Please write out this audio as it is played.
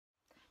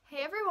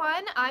Hey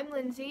everyone, I'm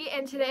Lindsay,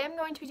 and today I'm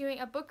going to be doing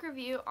a book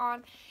review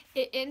on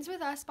It Ends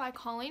With Us by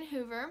Colleen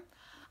Hoover.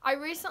 I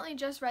recently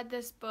just read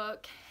this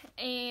book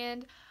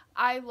and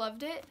I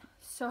loved it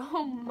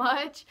so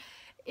much.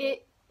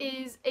 It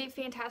is a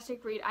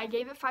fantastic read. I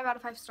gave it 5 out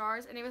of 5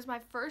 stars, and it was my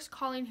first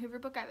Colleen Hoover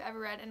book I've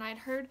ever read, and I'd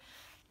heard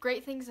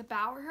great things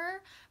about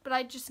her, but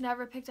I just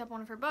never picked up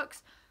one of her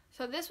books.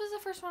 So this was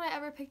the first one I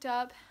ever picked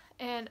up,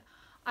 and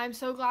I'm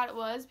so glad it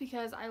was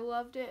because I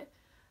loved it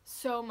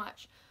so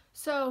much.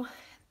 So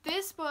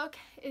this book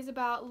is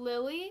about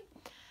Lily,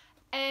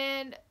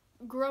 and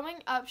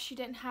growing up she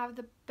didn't have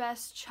the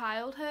best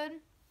childhood.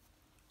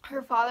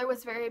 Her father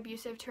was very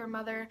abusive to her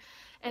mother,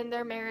 and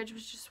their marriage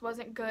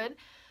wasn't good.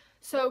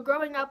 So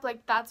growing up,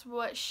 like, that's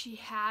what she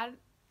had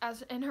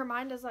as in her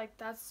mind, as like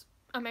that's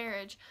a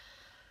marriage.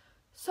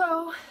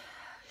 So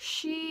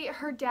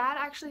her dad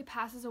actually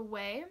passes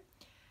away,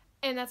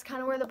 and that's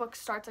kind of where the book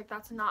starts. Like,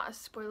 that's not a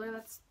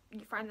spoiler,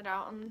 you find that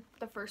out on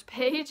the first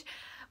page.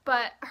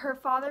 But her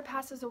father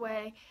passes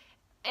away,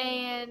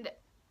 and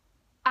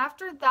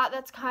after that,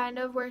 that's kind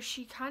of where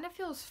she kind of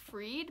feels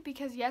freed,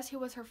 because yes, he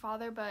was her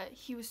father, but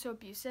he was so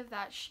abusive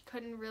that she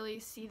couldn't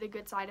really see the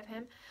good side of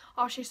him.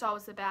 All she saw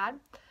was the bad.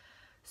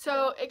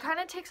 So it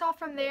kind of takes off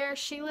from there.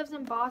 She lives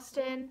in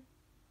Boston,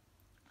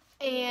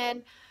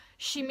 and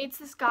she meets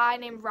this guy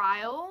named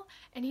Ryle,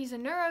 and he's a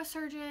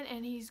neurosurgeon,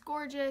 and he's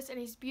gorgeous, and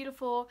he's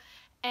beautiful,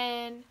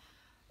 and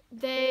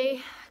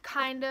they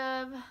kind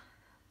of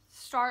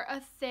start a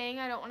thing.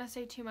 I don't want to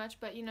say too much,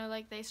 but you know,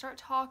 like, they start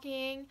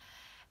talking,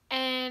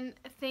 and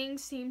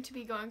things seem to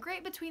be going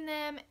great between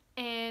them.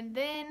 And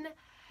then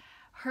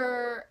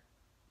her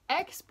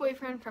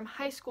ex-boyfriend from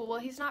high school, well,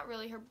 he's not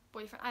really her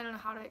boyfriend, I don't know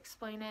how to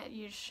explain it,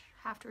 you just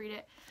have to read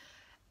it.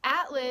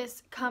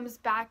 Atlas comes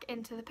back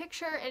into the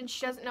picture, and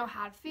she doesn't know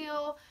how to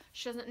feel.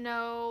 She doesn't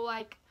know,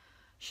 like,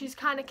 she's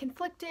kind of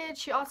conflicted.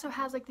 She also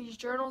has, like, these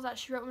journals that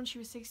she wrote when she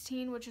was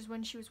 16, which is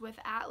when she was with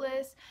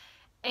Atlas,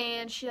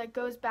 and she, like,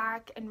 goes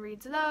back and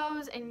reads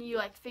those, and you,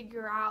 like,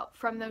 figure out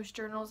from those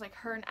journals, like,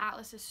 her and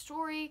Atlas's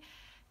story.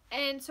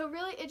 And so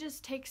really it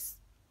just takes,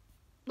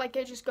 like,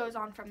 it just goes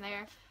on from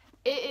there.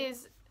 It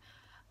is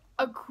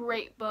a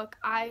great book.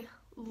 I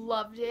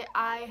loved it.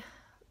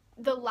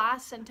 The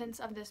last sentence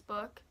of this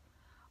book,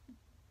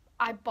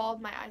 I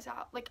bawled my eyes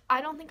out. Like,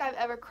 I don't think I've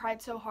ever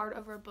cried so hard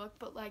over a book,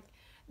 but, like,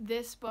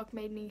 this book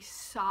made me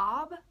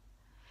sob,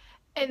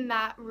 and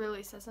that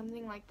really says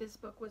something. Like, this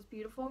book was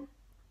beautiful.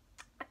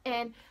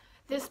 And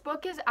this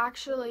book is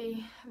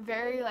actually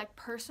very, like,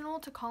 personal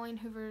to Colleen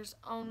Hoover's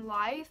own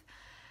life,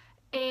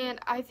 and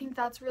I think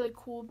that's really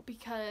cool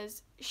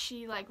because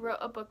she, like, wrote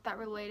a book that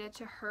related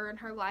to her and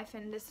her life,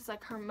 and this is,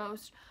 like, her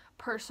most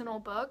personal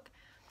book.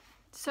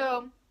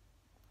 So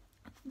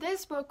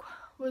this book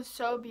was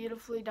so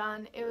beautifully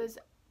done. It was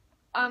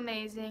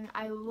amazing.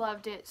 I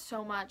loved it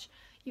so much.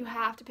 You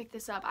have to pick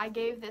this up. I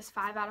gave this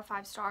 5 out of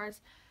 5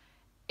 stars.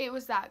 It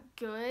was that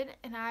good,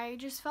 and I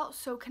just felt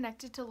so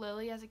connected to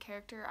Lily as a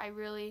character.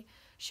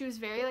 She was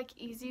very, like,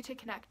 easy to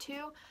connect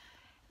to,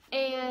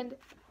 and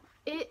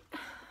it, oh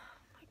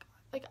my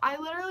God, like, I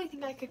literally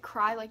think I could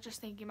cry, like, just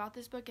thinking about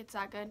this book. It's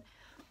that good.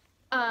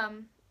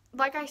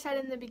 Like I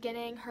said in the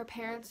beginning, her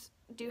parents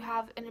do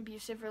have an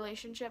abusive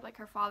relationship. Like,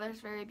 her father's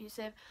very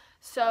abusive,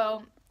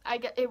 so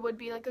it would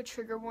be, like, a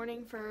trigger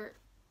warning for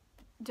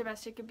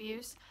domestic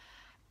abuse.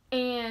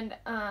 And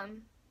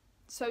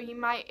so you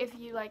might, if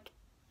you, like,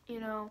 you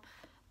know,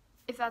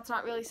 if that's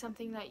not really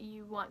something that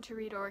you want to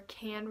read or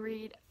can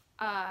read,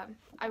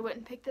 I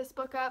wouldn't pick this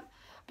book up,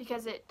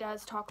 because it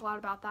does talk a lot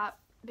about that.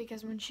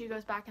 Because when she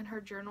goes back in her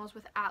journals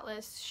with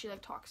Atlas, she,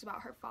 like, talks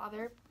about her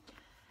father.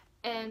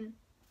 And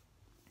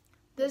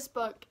this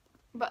book,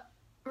 but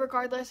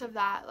regardless of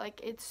that, like,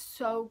 it's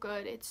so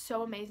good. It's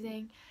so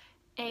amazing.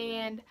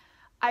 And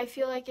I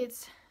feel like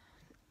it's,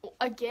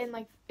 again,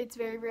 like, it's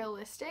very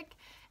realistic,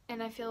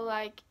 and I feel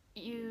like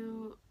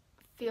you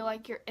feel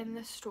like you're in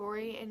the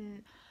story,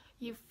 and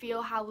you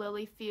feel how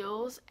Lily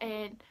feels,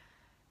 and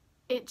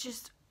it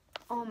just,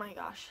 oh my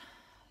gosh,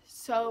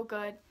 so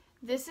good.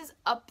 This is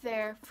up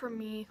there for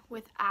me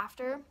with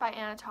After by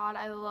Anna Todd.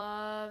 I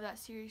love that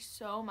series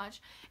so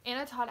much.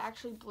 Anna Todd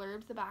actually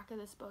blurbed the back of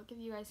this book, if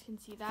you guys can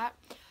see that.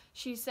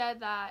 She said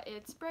that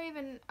it's brave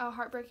and a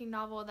heartbreaking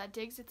novel that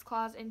digs its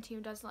claws into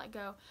and doesn't let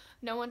go.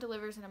 No one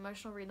delivers an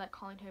emotional read like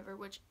Colleen Hoover,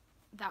 which,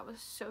 that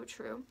was so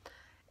true.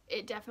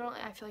 It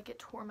definitely, I feel like it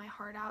tore my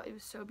heart out. It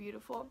was so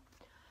beautiful.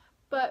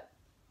 But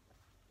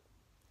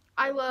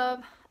I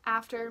love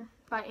After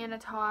by Anna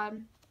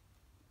Todd,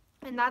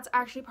 and that's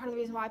actually part of the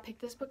reason why I picked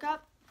this book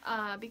up,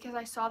 because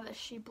I saw that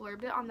she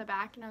blurbed it on the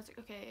back, and I was like,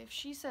 okay, if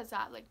she says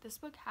that, like, this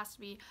book has to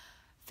be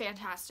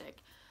fantastic.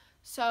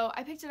 So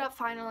I picked it up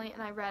finally,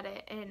 and I read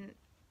it, and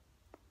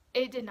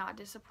it did not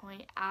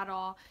disappoint at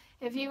all.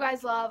 If you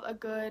guys love a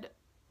good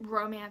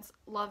romance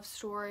love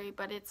story,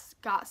 but it's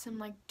got some,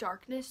 like,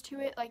 darkness to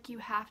it, like, you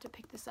have to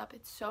pick this up.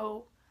 It's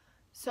so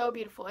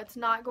beautiful. It's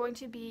not going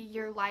to be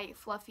your light,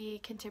 fluffy,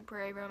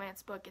 contemporary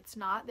romance book. It's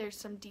not. There's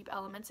some deep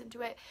elements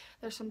into it.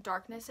 There's some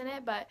darkness in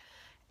it, but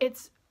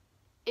it's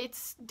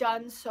it's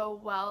done so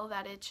well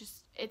that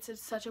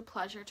it's such a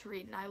pleasure to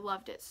read, and I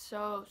loved it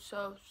so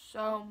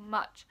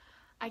much.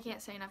 I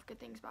can't say enough good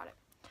things about it.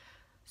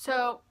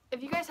 So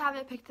if you guys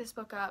haven't picked this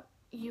book up,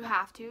 you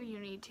have to, you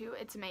need to.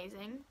 It's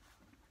amazing.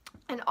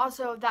 And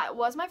also, that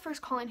was my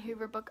first Colleen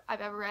Hoover book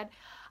I've ever read.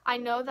 I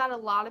know that a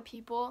lot of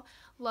people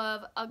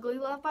love Ugly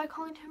Love by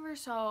Colleen Hoover,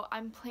 so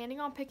I'm planning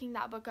on picking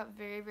that book up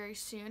very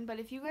soon. But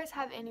if you guys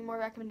have any more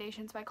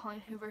recommendations by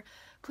Colleen Hoover,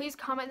 please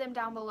comment them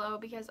down below,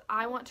 because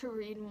I want to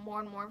read more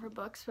and more of her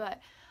books, but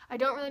I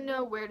don't really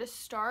know where to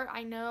start.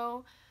 I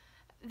know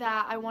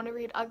that I want to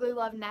read Ugly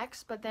Love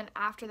next, but then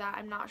after that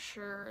I'm not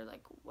sure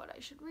like what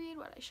I should read,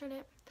 what I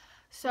shouldn't.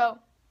 So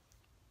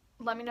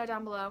let me know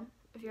down below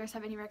if you guys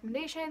have any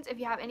recommendations. If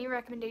you have any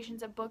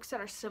recommendations of books that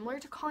are similar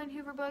to Colleen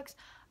Hoover books,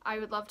 I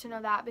would love to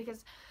know that,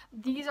 because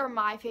these are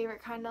my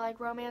favorite kind of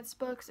like romance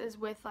books, is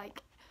with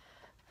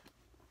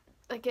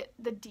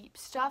the deep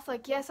stuff.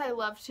 Like, yes, I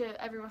love to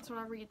every once in a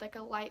while read like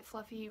a light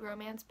fluffy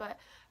romance, but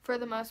for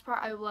the most part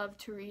I love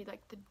to read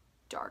like the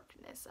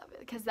darkness of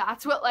it, because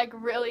that's what like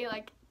really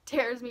like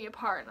tears me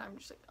apart, and I'm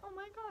just like, oh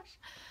my gosh.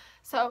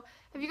 So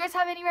if you guys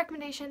have any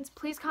recommendations,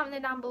 please comment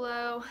them down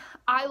below.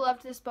 I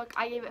loved this book.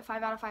 I gave it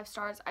 5 out of 5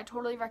 stars. I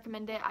totally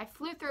recommend it. I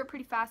flew through it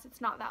pretty fast.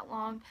 It's not that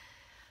long.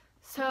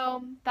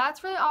 So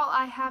that's really all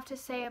I have to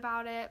say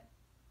about it.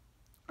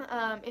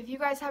 If you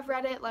guys have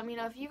read it, let me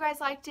know if you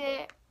guys liked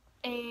it,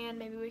 and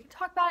maybe we can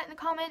talk about it in the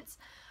comments.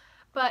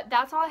 But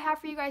that's all I have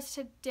for you guys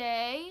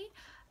today.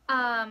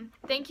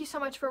 Thank you so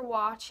much for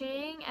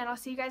watching, and I'll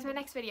see you guys in my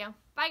next video.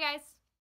 Bye, guys!